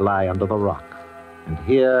that might lie under the rock. And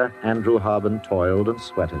here Andrew Harbin toiled and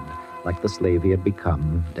sweated like the slave he had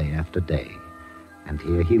become day after day. And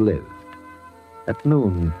here he lived. At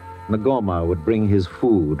noon, Nagoma would bring his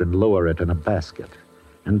food and lower it in a basket.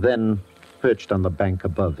 And then, perched on the bank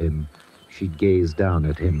above him, she'd gaze down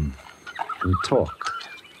at him and talk.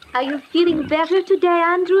 Are you feeling better today,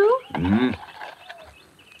 Andrew?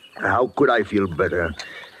 How could I feel better?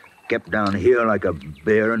 Kept down here like a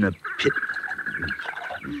bear in a pit.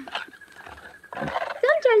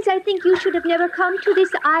 Sometimes I think you should have never come to this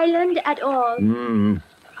island at all.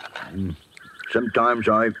 Sometimes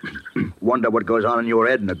I wonder what goes on in your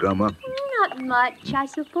head, Nagoma. Not much, I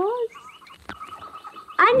suppose.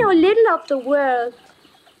 I know little of the world.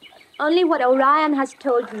 Only what Orion has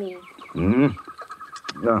told me.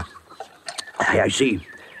 I see.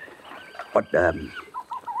 But,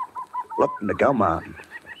 look, Nagoma,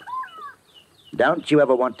 don't you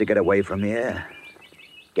ever want to get away from here?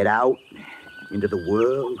 Get out into the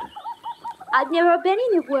world? I've never been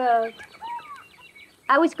in the world.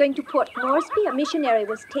 I was going to Port Moresby. A missionary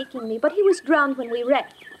was taking me, but he was drowned when we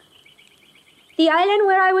wrecked. The island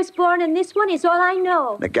where I was born and this one is all I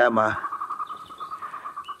know. Nagoma,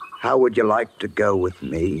 how would you like to go with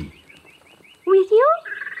me? With you?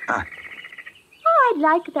 Oh, I'd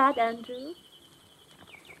like that, Andrew.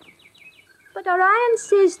 But Orion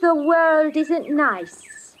says the world isn't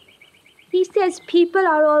nice. He says people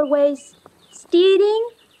are always stealing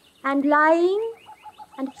and lying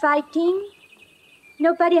and fighting.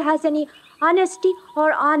 Nobody has any honesty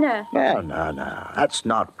or honor. No. That's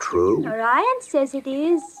not true. Orion says it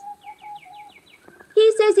is.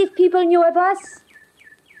 He says if people knew of us,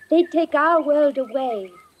 they'd take our world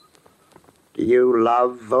away. Do you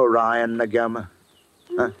love Orion, Nagoma?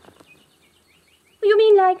 Huh? You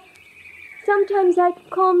mean like sometimes I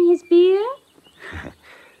comb his beard?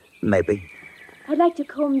 Maybe. I'd like to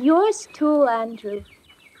comb yours too, Andrew.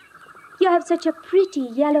 You have such a pretty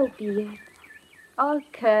yellow beard. All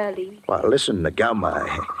curly. Well, listen,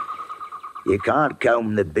 Nagoma. You can't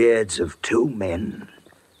comb the beards of two men.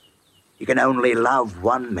 You can only love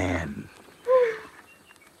one man.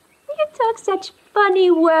 You talk such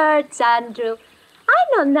funny words, Andrew. I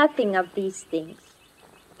know nothing of these things.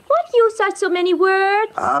 What use are so many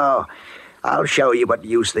words? Oh, I'll show you what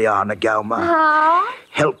use they are, Nagoma. How?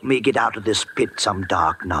 Help me get out of this pit some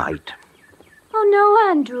dark night. Oh,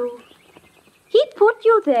 no, Andrew. He put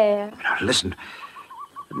you there. Listen,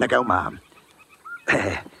 Nagoma.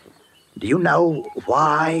 Do you know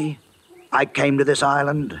why I came to this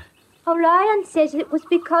island? Orion says it was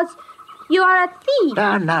because you are a thief.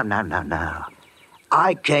 No.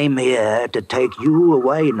 I came here to take you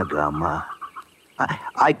away, Nagoma.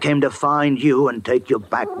 I came to find you and take you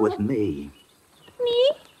back with me.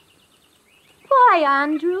 Me? Why,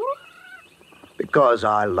 Andrew? Because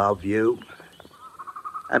I love you.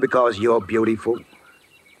 And because you're beautiful.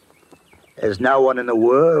 There's no one in the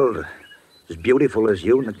world as beautiful as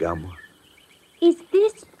you, Nagoma. Is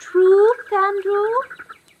this truth, Andrew?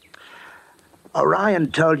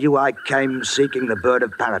 Orion told you I came seeking the bird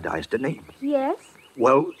of paradise, didn't he? Yes.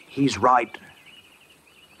 Well, he's right.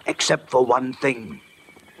 Except for one thing.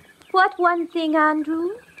 What one thing,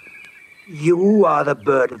 Andrew? You are the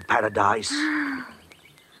bird of paradise.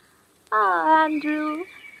 Ah, Andrew.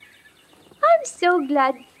 I'm so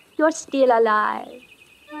glad you're still alive.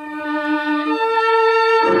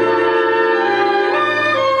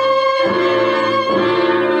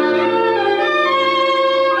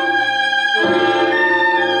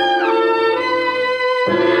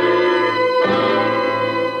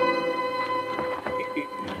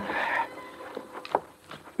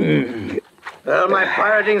 Well, my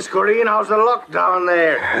pirating scureen, how's the luck down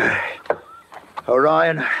there?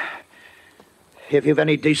 Orion, if you've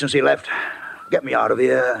any decency left, get me out of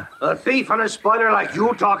here. A thief and a spoiler like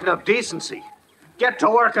you talking of decency. Get to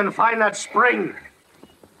work and find that spring.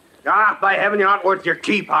 Ah, by heaven, you're not worth your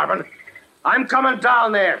keep, Harbin. I'm coming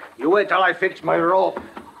down there. You wait till I fix my rope.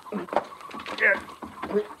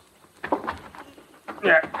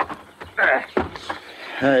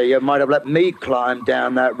 Hey, you might have let me climb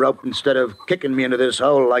down that rope instead of kicking me into this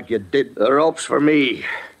hole like you did. The rope's for me.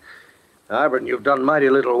 Harbin, you've done mighty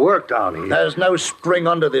little work down here. There's no spring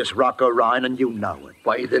under this rock, Orion, and you know it.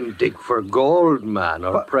 Why, then dig for gold, man,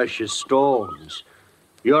 or precious stones.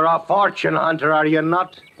 You're a fortune hunter, are you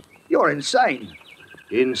not? You're insane.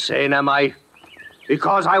 Insane, am I?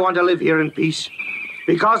 Because I want to live here in peace.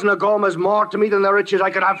 Because Nagoma's more to me than the riches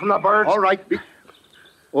I could have from the birds. All right.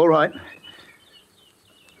 All right.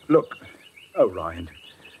 Look, Orion,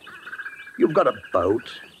 you've got a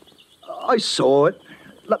boat. I saw it.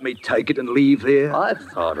 Let me take it and leave here. I've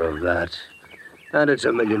thought of that. And it's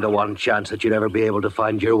 1,000,000 to 1 chance that you'd ever be able to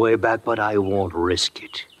find your way back, but I won't risk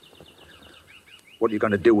it. What are you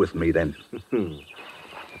going to do with me, then?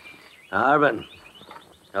 Harbin,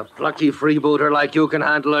 a plucky freebooter like you can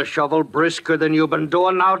handle a shovel brisker than you've been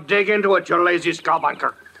doing. Now dig into it, you lazy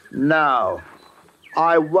scowbanker. No,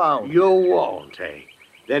 I won't. You won't, eh?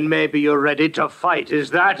 Then maybe you're ready to fight.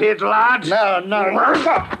 Is that it, lad? No.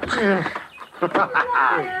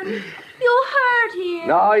 You hurt him.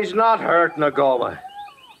 No, he's not hurt, Nagoma.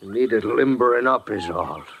 He needed limbering up is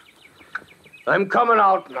all. I'm coming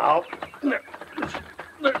out now.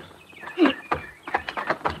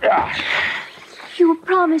 You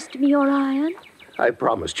promised me, Orion. I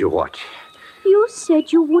promised you what? You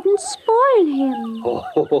said you wouldn't spoil him.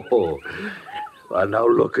 Oh. Well, now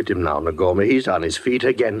look at him now, Nagoma. He's on his feet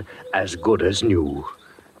again, as good as new.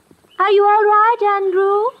 Are you all right,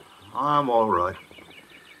 Andrew? I'm all right.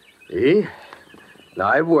 Eh? Now,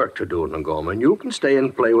 I've work to do, Nagoma, and you can stay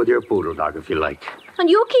and play with your poodle dog if you like. And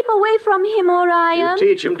you keep away from him, Orion. You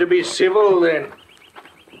teach him to be civil, then.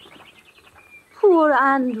 Poor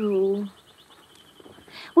Andrew.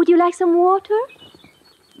 Would you like some water?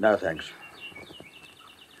 No, thanks.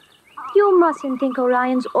 You mustn't think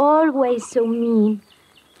Orion's always so mean.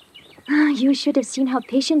 You should have seen how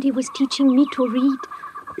patient he was teaching me to read.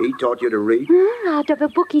 He taught you to read? Out of a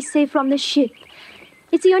book he saved from the ship.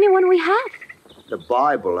 It's the only one we have. The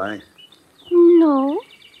Bible, eh? No.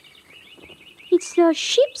 It's the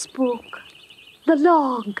ship's book. The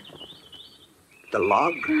log. The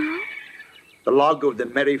log? The log of the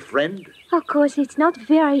Merry Friend? Of course, it's not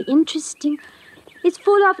very interesting. It's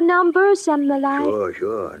full of numbers and the like.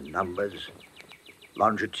 Sure. Numbers.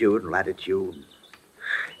 Longitude, latitude.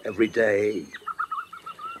 Every day.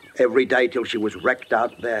 Every day till she was wrecked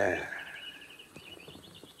out there.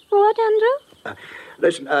 What, Andrew?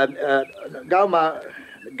 Listen,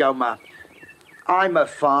 Goma, I'm a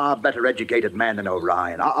far better educated man than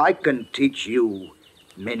Orion. I can teach you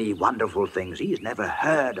many wonderful things he's never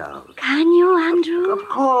heard of. Can you, Andrew? Of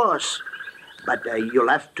course. But you'll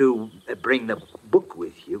have to bring the book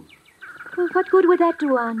with you. Well, what good would that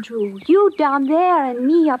do, Andrew? You down there and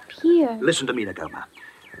me up here. Listen to me, Nagoma.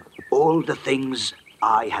 All the things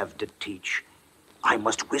I have to teach, I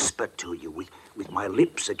must whisper to you with my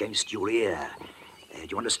lips against your ear. Do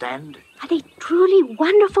you understand? Are they truly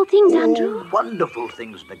wonderful things, Andrew? Wonderful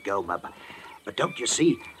things, Nagoma. But don't you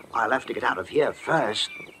see, I'll have to get out of here first.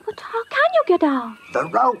 But how can you get out? The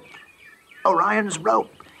rope. Orion's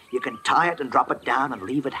rope. You can tie it and drop it down and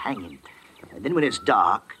leave it hanging. And then when it's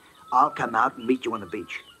dark, I'll come out and meet you on the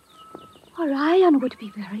beach. Orion would be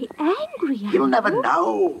very angry, Andrew. You'll never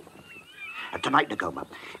know. Tonight, Nagoma,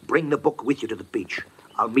 bring the book with you to the beach.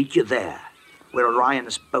 I'll meet you there, where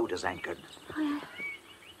Orion's boat is anchored.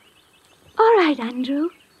 All right, Andrew.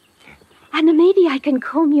 And maybe I can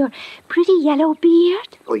comb your pretty yellow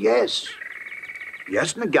beard. Oh, yes.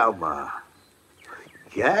 Yes, Nagoma.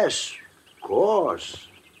 Yes, of course.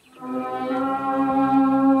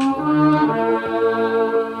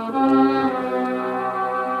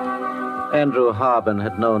 Andrew Harbin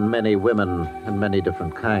had known many women and many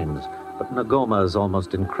different kinds, but Nagoma's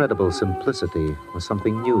almost incredible simplicity was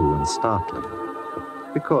something new and startling.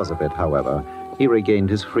 Because of it, however, he regained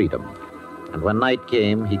his freedom. And when night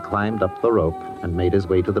came, he climbed up the rope and made his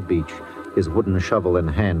way to the beach, his wooden shovel in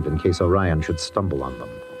hand in case Orion should stumble on them.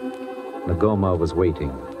 Nagoma was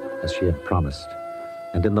waiting, as she had promised,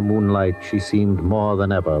 and in the moonlight she seemed more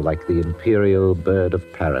than ever like the imperial bird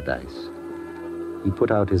of paradise. He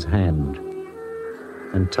put out his hand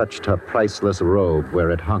and touched her priceless robe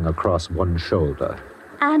where it hung across one shoulder.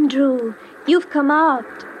 Andrew, you've come out.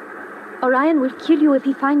 Orion will kill you if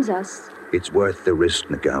he finds us. It's worth the risk,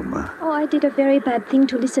 Nagoma. Oh, I did a very bad thing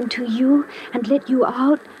to listen to you and let you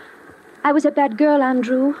out. I was a bad girl,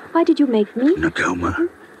 Andrew. Why did you make me? Nagoma,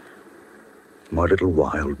 my little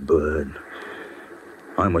wild bird,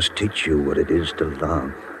 I must teach you what it is to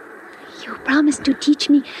love. You promised to teach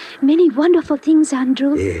me many wonderful things,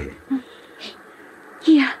 Andrew. Yeah.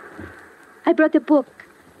 Here, I brought the book,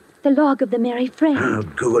 The Log of the Merry Friend. Oh,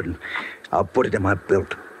 good. I'll put it in my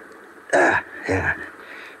belt. Yeah.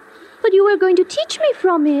 But you were going to teach me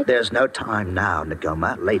from it. There's no time now,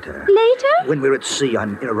 Nagoma. Later. Later? When we're at sea,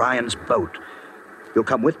 I'm in Orion's boat. You'll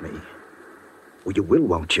come with me. Well, you will,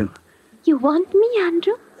 won't you? You want me,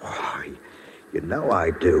 Andrew? Why, you know I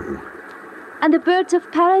do. And the birds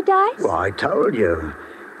of paradise? Well, I told you.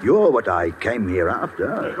 You're what I came here after.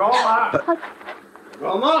 Nagoma!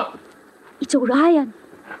 Nagoma! It's Orion.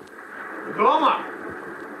 Nagoma!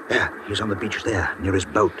 Yeah, he's on the beach there, near his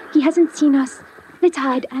boat. He hasn't seen us. Let's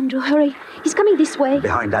hide, Andrew. Hurry. He's coming this way.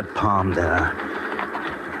 Behind that palm there.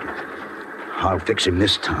 I'll fix him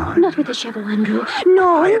this time. Not with the shovel, Andrew.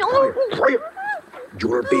 No, Quiet, no. quiet.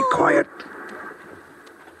 You'll be quiet.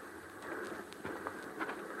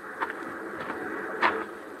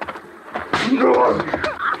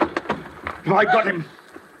 I got him.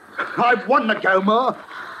 I've won, Nagoma.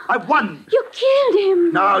 I've won. You killed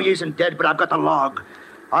him. No, he isn't dead, but I've got the log.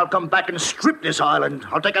 I'll come back and strip this island.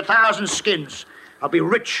 I'll take 1,000 skins. I'll be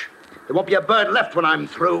rich. There won't be a bird left when I'm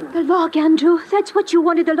through. The log, Andrew. That's what you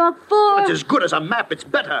wanted the log for. It's as good as a map. It's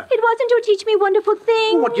better. It wasn't to teach me wonderful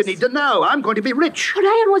things. What do you need to know? I'm going to be rich.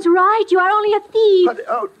 Orion was right. You are only a thief. But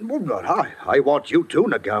I want you too,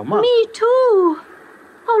 Nagoma. Me too.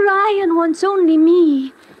 Orion wants only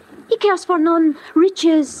me. He cares for none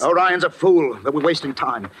riches. Orion's a fool, but we're wasting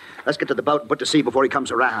time. Let's get to the boat and put to sea before he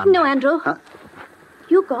comes around. No, Andrew. Huh?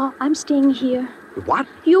 You go. I'm staying here. What?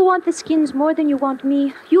 You want the skins more than you want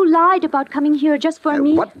me. You lied about coming here just for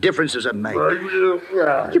me. What difference does it make?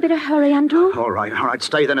 You better hurry, Andrew. All right.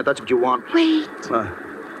 Stay then if that's what you want. Wait.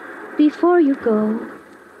 Before you go,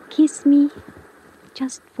 kiss me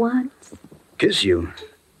just once. Kiss you?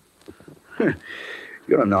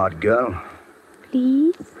 You're an odd girl.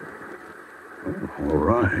 Please? Oh, all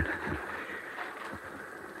right.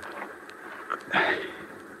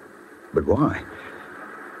 But why?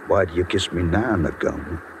 Why do you kiss me now,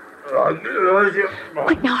 Nagoma?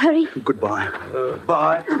 Quick now, hurry. Goodbye.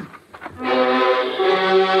 Bye.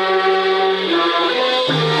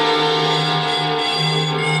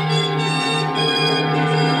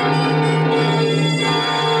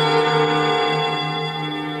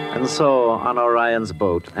 And so, on Orion's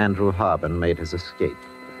boat, Andrew Harbin made his escape.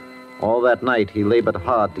 All that night, he labored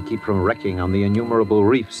hard to keep from wrecking on the innumerable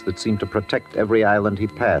reefs that seemed to protect every island he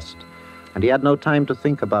passed. And he had no time to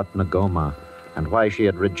think about Ngoma and why she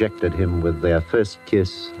had rejected him with their first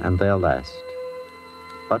kiss and their last.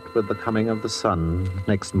 But with the coming of the sun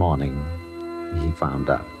next morning, he found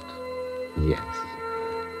out. Yes.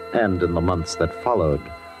 And in the months that followed,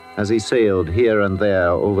 as he sailed here and there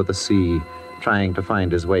over the sea, trying to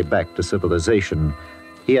find his way back to civilization,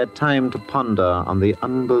 he had time to ponder on the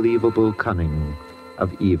unbelievable cunning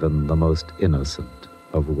of even the most innocent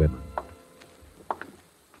of women.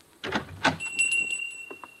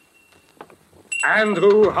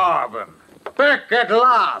 Andrew Harbin. Back at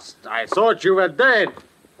last. I thought you were dead.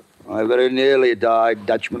 I very nearly died,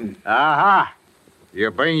 Dutchman. Aha.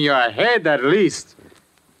 You bring your head at least.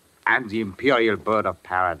 And the Imperial Bird of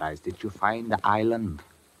Paradise. Did you find the island?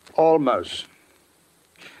 Almost.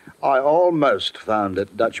 I almost found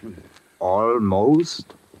it, Dutchman.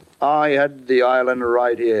 Almost? I had the island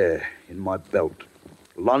right here in my belt.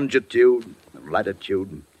 Longitude and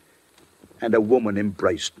latitude. And a woman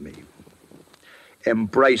embraced me.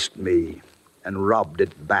 Embraced me and robbed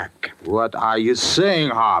it back. What are you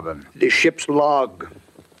saying, Harbin? The ship's log.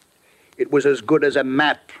 It was as good as a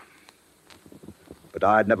map. But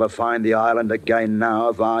I'd never find the island again now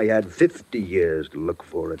if I had 50 years to look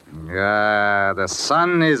for it. Yeah, the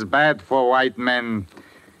sun is bad for white men.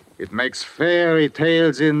 It makes fairy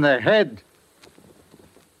tales in the head.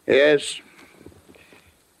 Yes.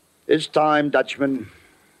 It's time, Dutchman.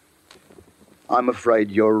 I'm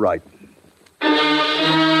afraid you're right.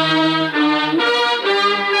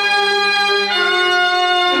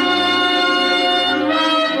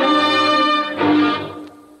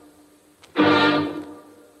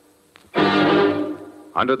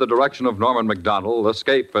 Under the direction of Norman Macdonald,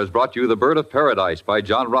 Escape has brought you The Bird of Paradise by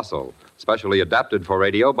John Russell, specially adapted for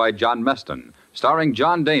radio by John Meston, starring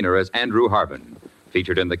John Daner as Andrew Harbin.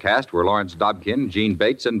 Featured in the cast were Lawrence Dobkin, Gene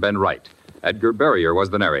Bates, and Ben Wright. Edgar Berrier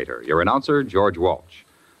was the narrator. Your announcer, George Walsh.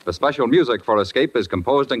 The special music for Escape is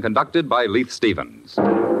composed and conducted by Leith Stevens.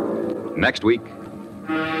 Next week...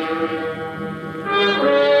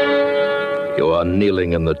 You are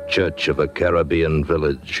kneeling in the church of a Caribbean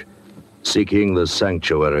village, seeking the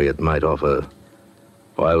sanctuary it might offer,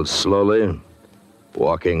 while slowly,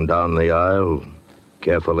 walking down the aisle,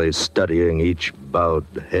 carefully studying each bowed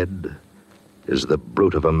head, is the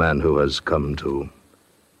brute of a man who has come to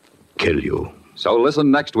kill you. So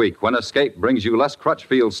listen next week when Escape brings you Les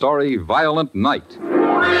Crutchfield's story, Violent Night.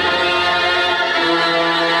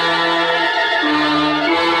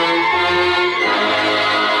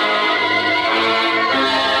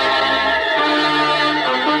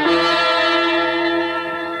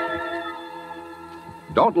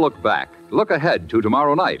 Don't look back. Look ahead to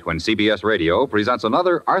tomorrow night when CBS Radio presents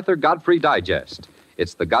another Arthur Godfrey Digest.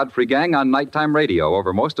 It's the Godfrey Gang on nighttime radio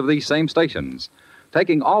over most of these same stations,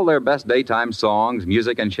 taking all their best daytime songs,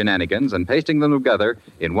 music, and shenanigans and pasting them together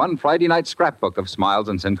in one Friday night scrapbook of smiles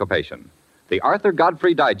and syncopation. The Arthur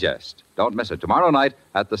Godfrey Digest. Don't miss it tomorrow night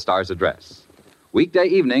at the Star's address. Weekday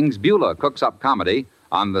evenings, Beulah cooks up comedy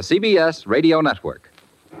on the CBS Radio Network.